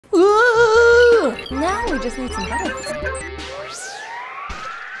Now we just need some buttons.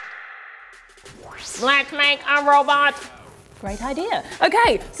 Let's make a robot. Great idea.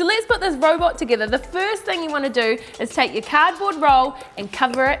 Okay, so let's put this robot together. The first thing you want to do is take your cardboard roll and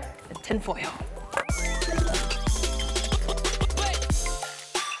cover it in tin foil.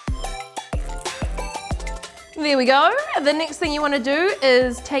 There we go. The next thing you want to do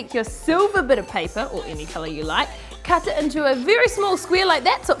is take your silver bit of paper, or any colour you like, cut it into a very small square like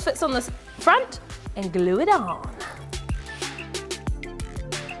that so it fits on the front, and glue it on.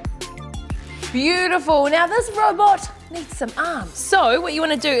 Beautiful. Now this robot needs some arms. So what you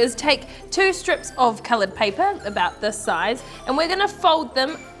want to do is take 2 strips of coloured paper, about this size, and we're going to fold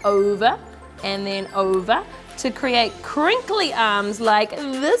them over and then over to create crinkly arms like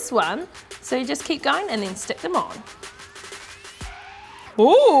this one. So you just keep going and then stick them on.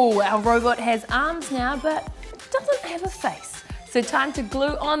 Ooh, our robot has arms now, but it doesn't have a face. So time to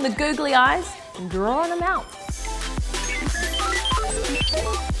glue on the googly eyes and draw on a mouth.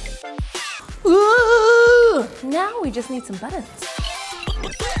 Ooh, now we just need some buttons.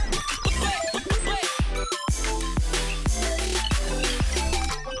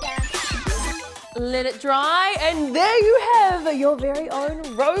 Let it dry, and there you have your very own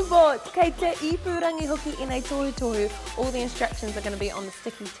robot. Kei te ipurangi hoki I nei tohu tohu. All the instructions are going to be on the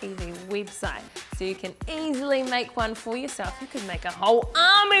Sticky TV website, so you can easily make one for yourself. You could make a whole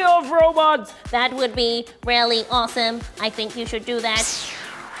army of robots. That would be really awesome. I think you should do that.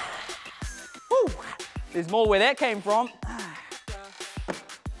 Woo. There's more where that came from.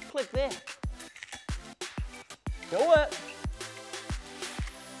 Click there. Do it.